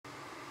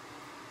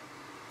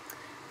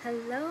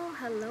Hello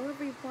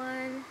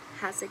everyone.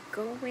 How's it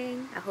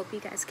going? I hope you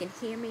guys can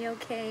hear me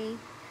okay.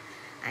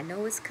 I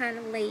know it's kind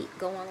of late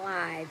going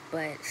live,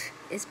 but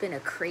it's been a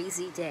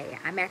crazy day.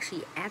 I'm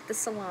actually at the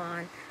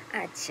salon.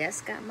 I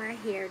just got my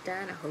hair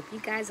done. I hope you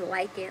guys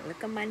like it.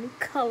 Look at my new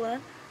color.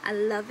 I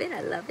love it.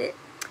 I love it.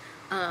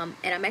 And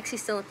I'm actually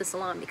still at the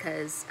salon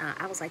because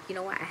I was like, you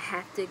know what? I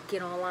have to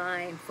get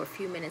online for a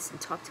few minutes and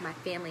talk to my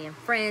family and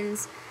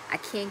friends. I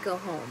can't go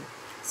home.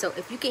 So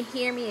if you can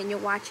hear me and you're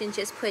watching,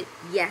 just put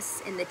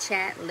yes in the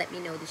chat. Let me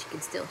know that you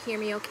can still hear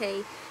me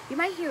okay. You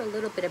might hear a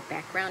little bit of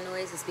background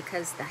noise. It's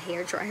because the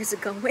hair dryers are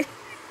going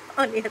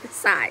on the other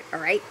side, all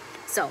right?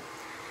 So, all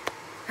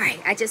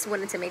right, I just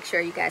wanted to make sure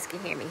you guys can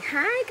hear me.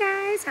 Hi,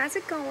 guys. How's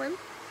it going?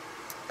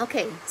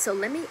 Okay, so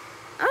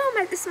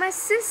this is my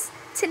sis,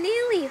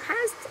 Taneely. How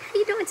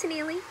you doing,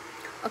 Taneely?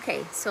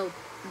 Okay, so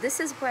this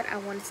is what I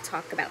wanted to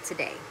talk about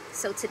today.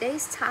 So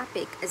today's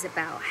topic is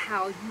about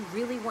how you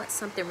really want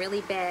something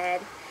really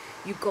bad.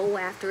 You go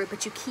after it,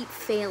 but you keep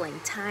failing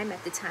time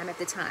after time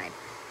after time.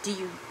 Do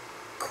you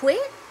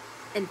quit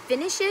and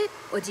finish it,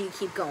 or do you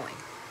keep going?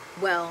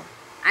 Well,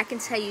 I can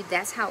tell you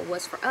that's how it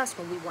was for us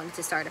when we wanted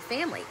to start a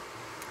family.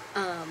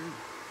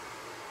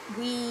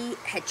 We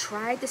had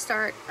tried to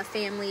start a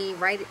family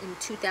right in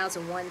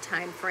 2001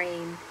 time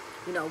frame.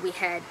 You know, we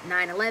had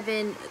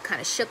 9/11. It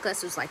kind of shook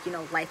us. It was like, you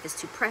know, life is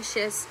too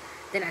precious.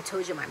 Then I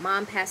told you my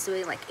mom passed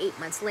away like 8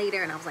 months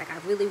later, and I was like, I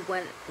really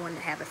wanted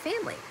to have a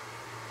family.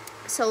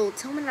 So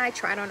Tillman and I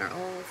tried on our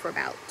own for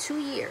about 2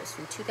 years,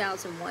 from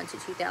 2001 to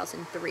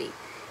 2003,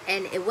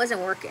 and it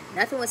wasn't working.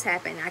 Nothing was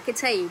happening. I could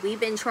tell you, we've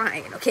been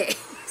trying, okay?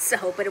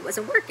 But it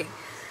wasn't working.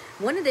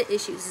 One of the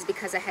issues is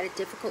because I had a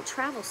difficult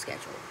travel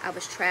schedule. I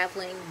was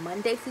traveling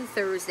Monday through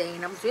Thursday,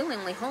 and I was really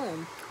only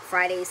home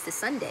Fridays to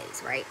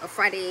Sundays, right? Or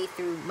Friday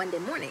through Monday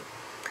morning.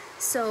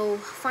 So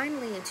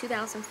finally in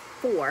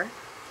 2004,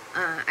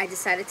 I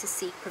decided to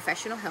seek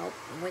professional help.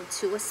 Went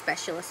to a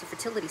specialist, a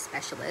fertility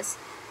specialist,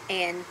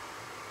 and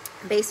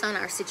based on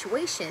our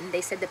situation,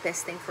 they said the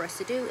best thing for us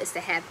to do is to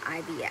have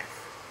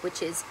IVF,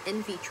 which is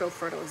in vitro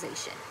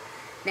fertilization.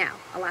 Now,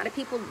 a lot of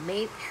people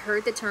may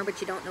heard the term,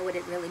 but you don't know what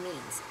it really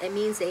means. It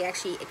means they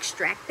actually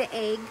extract the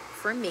egg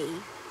from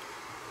me,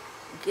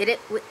 get it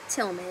with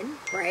Tillman,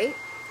 right?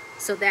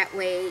 So that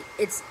way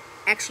it's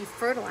actually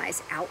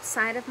fertilized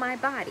outside of my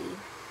body,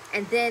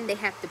 and then they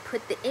have to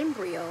put the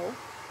embryo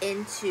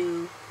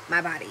into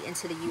my body,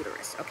 into the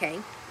uterus, okay?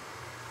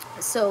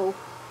 So,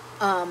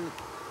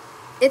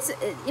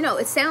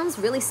 it sounds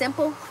really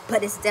simple,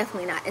 but it's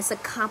definitely not. It's a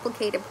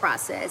complicated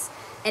process,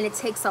 and it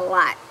takes a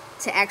lot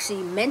to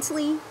actually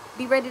mentally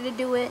be ready to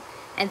do it,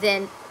 and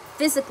then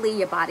physically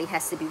your body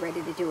has to be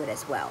ready to do it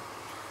as well.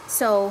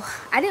 So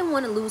I didn't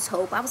want to lose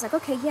hope. I was like,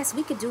 okay, yes,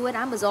 we could do it.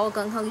 I was all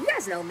gung-ho. You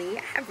guys know me.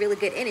 I have really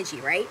good energy,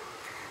 right?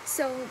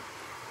 So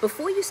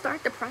before you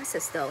start the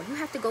process, though, you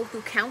have to go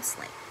through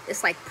counseling.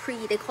 It's like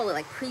they call it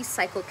like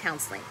pre-cycle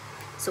counseling.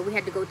 So we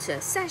had to go to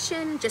a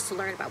session just to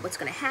learn about what's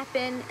going to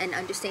happen and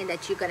understand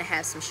that you're going to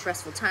have some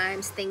stressful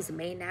times. Things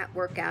may not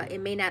work out. It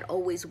may not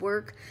always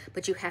work,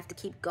 but you have to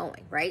keep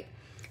going, right?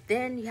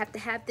 Then you have to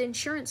have the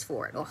insurance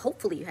for it, or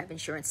hopefully you have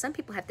insurance. Some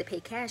people have to pay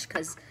cash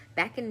because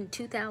back in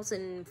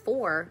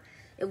 2004,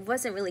 it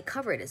wasn't really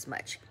covered as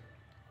much.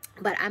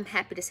 But I'm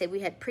happy to say we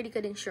had pretty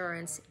good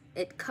insurance.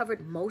 It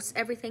covered most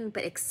everything,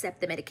 but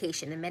except the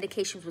medication. And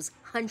medications was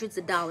hundreds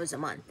of dollars a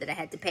month that I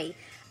had to pay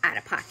out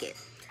of pocket.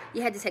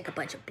 You had to take a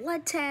bunch of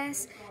blood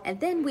tests, and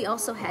then we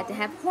also had to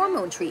have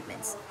hormone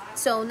treatments.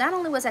 So not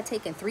only was I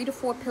taking 3 to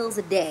 4 pills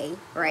a day,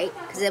 right,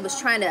 because I was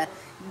trying to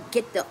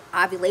get the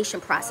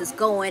ovulation process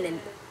going, and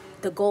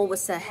the goal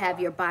was to have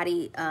your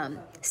body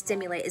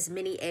stimulate as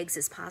many eggs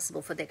as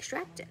possible for the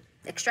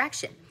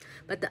extraction.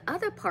 But the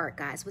other part,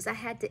 guys, was I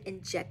had to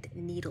inject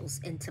needles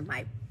into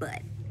my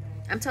butt.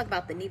 I'm talking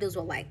about the needles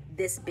were like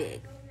this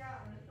big.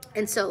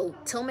 And so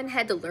Tillman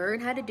had to learn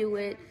how to do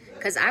it,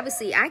 because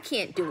obviously I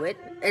can't do it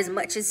as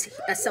much as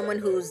someone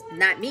who's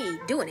not me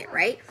doing it,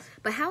 right?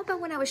 But how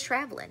about when I was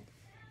traveling?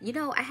 You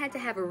know, I had to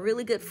have a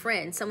really good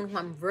friend, someone who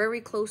I'm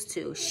very close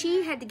to.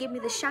 She had to give me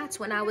the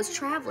shots when I was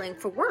traveling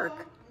for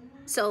work.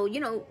 So, you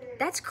know,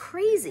 that's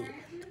crazy.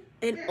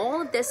 And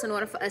all of this in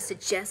order for us to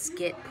just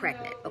get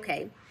pregnant,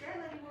 okay?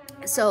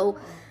 So,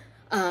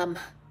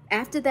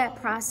 after that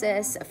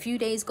process, a few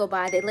days go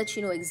by. They let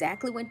you know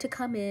exactly when to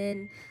come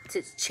in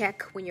to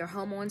check when your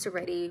hormones are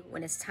ready,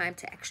 when it's time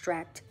to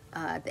extract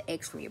the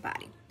eggs from your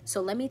body.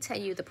 So let me tell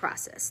you the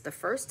process. The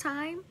first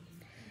time,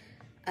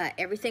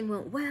 everything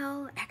went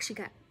well. I actually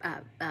got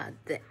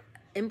the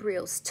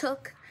embryos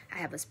took.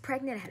 I was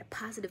pregnant. I had a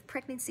positive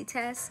pregnancy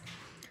test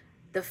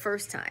the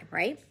first time,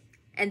 right?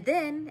 And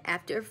then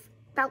after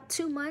about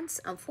 2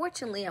 months,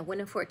 unfortunately, I went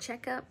in for a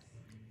checkup.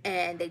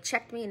 And they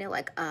checked me and they're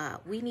like,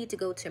 we need to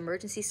go to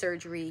emergency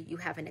surgery. You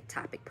have an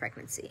ectopic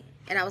pregnancy.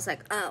 And I was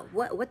like,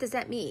 what does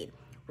that mean?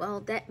 Well,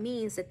 that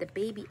means that the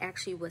baby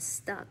actually was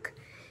stuck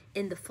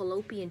in the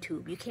fallopian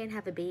tube. You can't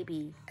have a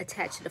baby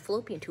attached to the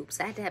fallopian tube.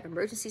 So I had to have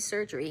emergency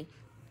surgery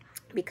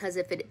because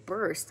if it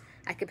burst,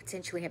 I could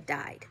potentially have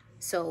died.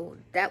 So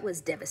that was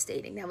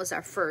devastating. That was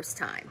our first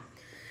time.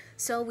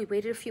 So we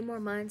waited a few more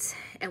months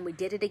and we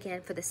did it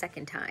again for the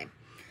second time.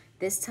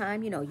 This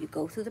time, you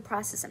go through the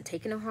process. I'm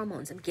taking the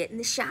hormones. I'm getting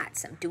the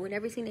shots. I'm doing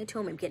everything they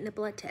told me. I'm getting the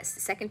blood test.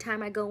 The second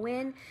time I go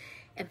in,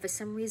 and for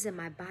some reason,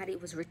 my body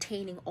was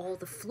retaining all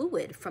the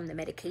fluid from the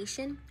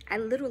medication. I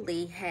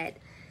literally had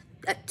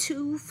a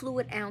 2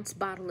 fluid ounce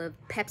bottle of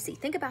Pepsi.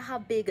 Think about how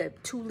big a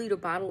 2-liter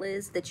bottle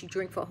is that you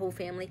drink for a whole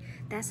family.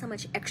 That's how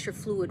much extra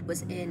fluid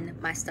was in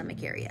my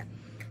stomach area.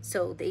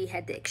 So they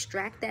had to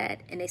extract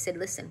that, and they said,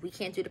 listen, we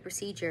can't do the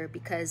procedure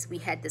because we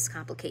had this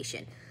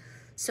complication.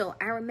 So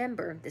I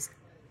remember this.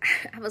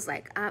 I was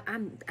like,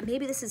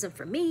 maybe this isn't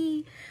for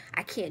me.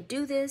 I can't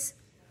do this.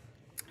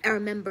 I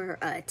remember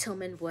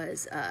Tillman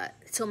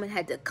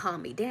had to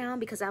calm me down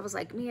because I was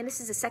like, man, this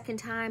is the second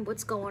time.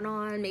 What's going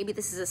on? Maybe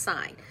this is a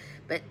sign.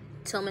 But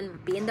Tillman,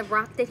 being the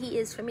rock that he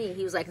is for me,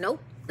 he was like,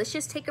 nope, let's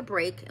just take a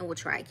break and we'll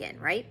try again,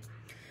 right?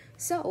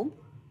 So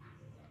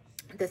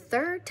the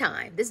third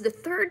time, this is the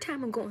third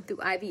time I'm going through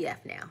IVF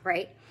now,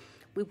 right?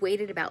 We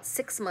waited about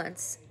 6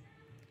 months,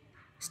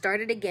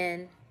 started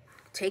again,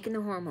 taking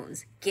the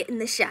hormones, getting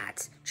the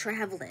shots,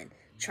 traveling,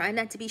 trying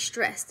not to be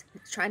stressed,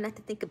 trying not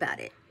to think about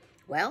it.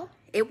 Well,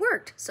 it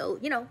worked. So,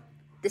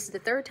 this is the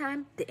third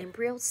time the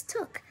embryos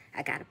took.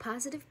 I got a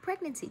positive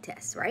pregnancy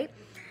test, right?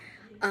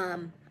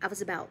 I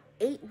was about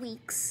 8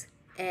 weeks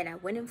and I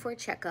went in for a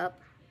checkup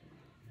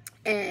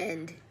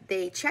and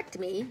they checked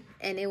me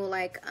and they were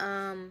like,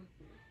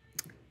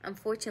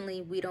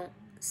 unfortunately, we don't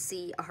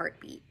see a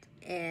heartbeat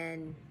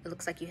and it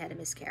looks like you had a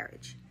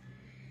miscarriage.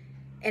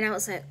 And I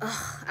was like,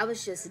 oh, I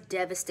was just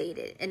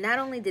devastated. And not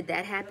only did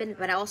that happen,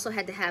 but I also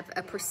had to have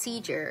a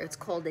procedure. It's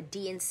called a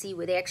DNC,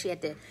 where they actually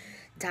had to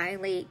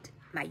dilate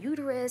my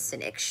uterus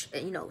and,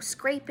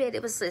 scrape it.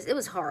 It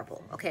was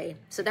horrible, okay?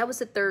 So that was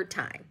the third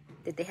time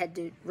that they had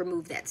to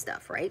remove that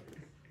stuff, right?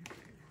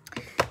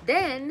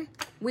 Then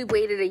we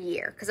waited a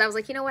year because I was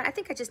like, you know what? I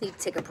think I just need to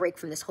take a break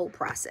from this whole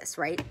process,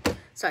 right?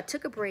 So I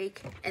took a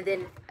break, and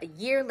then a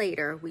year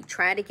later, we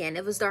tried again.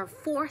 It was our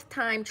 4th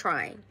time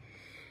trying.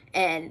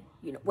 And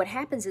what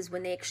happens is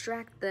when they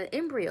extract the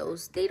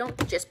embryos, they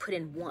don't just put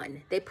in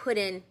 1. They put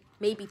in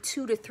maybe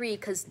 2 to 3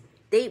 because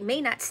they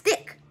may not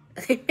stick.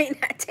 They may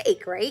not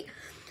take, right?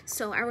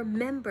 So I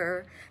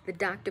remember the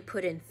doctor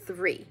put in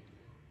 3.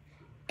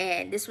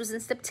 And this was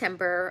in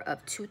September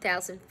of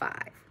 2005.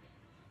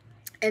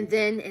 And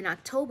then in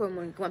October,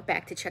 when we went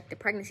back to check the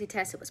pregnancy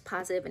test, it was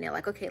positive. And they're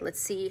like, okay, let's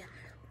see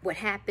what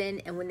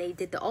happened. And when they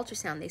did the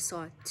ultrasound, they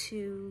saw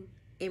 2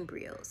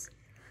 embryos.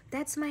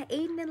 That's my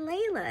Aiden and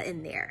Layla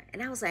in there.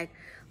 And I was like,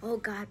 oh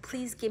God,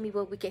 please give me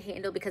what we can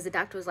handle, because the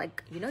doctor was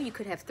like, you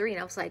could have 3.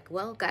 And I was like,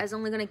 well, God's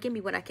only going to give me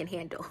what I can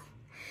handle.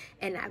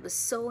 And I was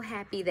so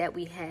happy that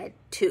we had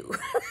 2,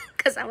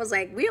 because I was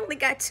like, we only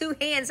got 2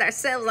 hands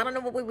ourselves. I don't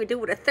know what we would do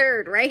with a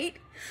 3rd, right?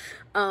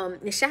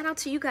 And shout out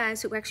to you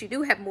guys who actually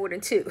do have more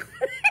than 2.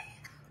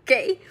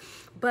 Okay.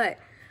 But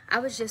I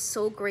was just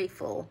so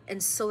grateful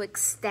and so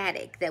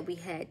ecstatic that we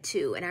had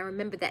 2. And I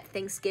remember that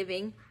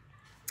Thanksgiving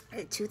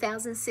in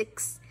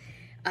 2006,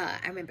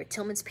 I remember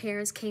Tillman's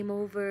parents came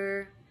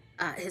over.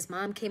 His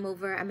mom came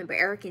over. I remember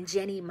Eric and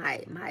Jenny,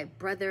 my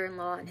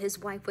brother-in-law and his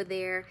wife were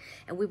there.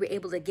 And we were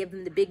able to give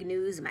them the big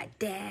news, my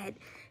dad.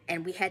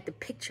 And we had the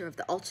picture of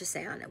the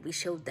ultrasound and we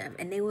showed them.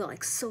 And they were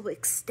like so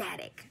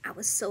ecstatic. I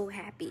was so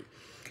happy.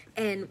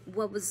 And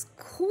what was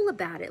cool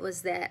about it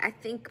was that I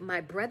think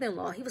my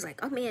brother-in-law, he was like,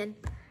 oh man,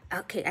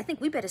 okay, I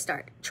think we better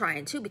start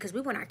trying too, because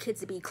we want our kids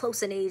to be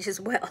close in age as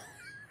well,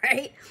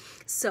 right?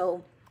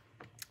 So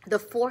the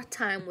 4th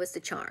time was the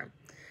charm.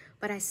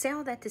 But I say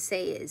all that to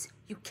say is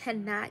you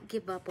cannot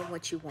give up on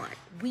what you want.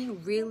 We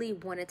really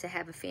wanted to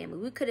have a family.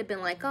 We could have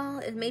been like, oh,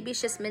 maybe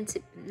it's just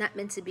not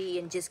meant to be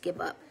and just give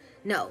up.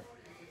 No.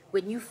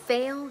 When you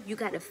fail, you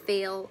got to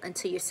fail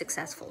until you're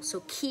successful.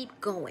 So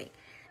keep going.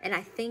 And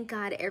I thank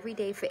God every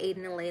day for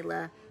Aiden and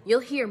Layla.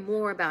 You'll hear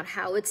more about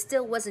how it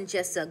still wasn't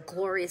just a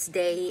glorious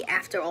day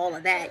after all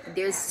of that.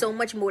 There's so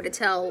much more to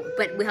tell,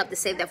 but we'll have to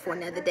save that for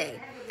another day.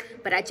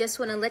 But I just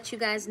want to let you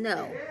guys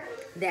know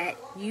that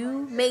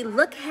you may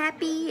look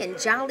happy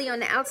and jolly on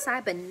the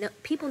outside, but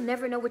people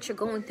never know what you're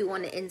going through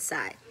on the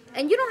inside.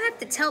 And you don't have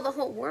to tell the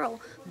whole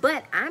world,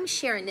 but I'm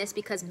sharing this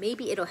because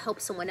maybe it'll help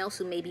someone else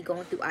who may be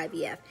going through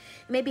IVF.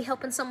 Maybe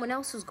helping someone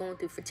else who's going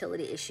through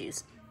fertility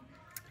issues.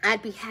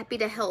 I'd be happy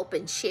to help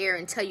and share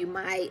and tell you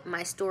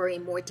my story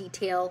in more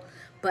detail,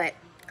 but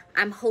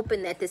I'm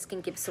hoping that this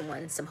can give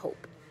someone some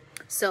hope.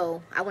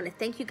 So I want to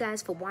thank you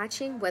guys for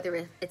watching,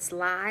 whether it's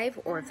live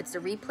or if it's a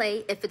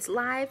replay. If it's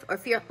live or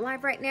if you're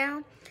live right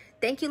now,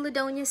 thank you,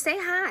 Ladonia. Say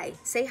hi.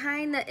 Say hi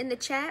in the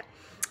chat.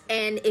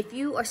 And if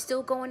you are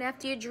still going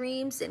after your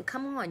dreams, then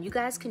come on. You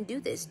guys can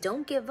do this.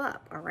 Don't give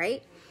up, all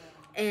right?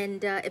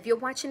 And if you're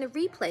watching the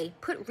replay,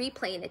 put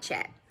replay in the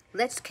chat.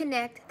 Let's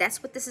connect.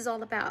 That's what this is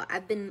all about.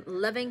 I've been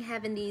loving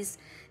having these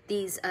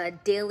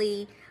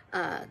daily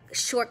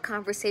short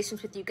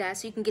conversations with you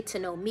guys so you can get to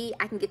know me.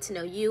 I can get to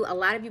know you. A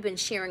lot of you have been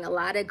sharing a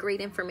lot of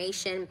great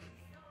information.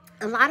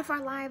 A lot of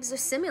our lives are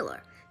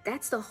similar.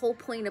 That's the whole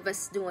point of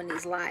us doing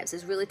these lives,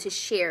 is really to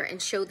share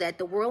and show that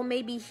the world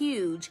may be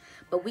huge,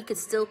 but we could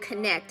still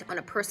connect on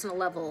a personal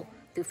level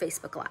through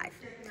Facebook Live.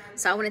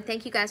 So I want to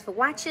thank you guys for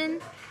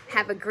watching.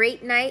 Have a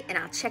great night, and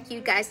I'll check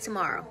you guys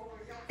tomorrow.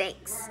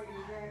 Thanks.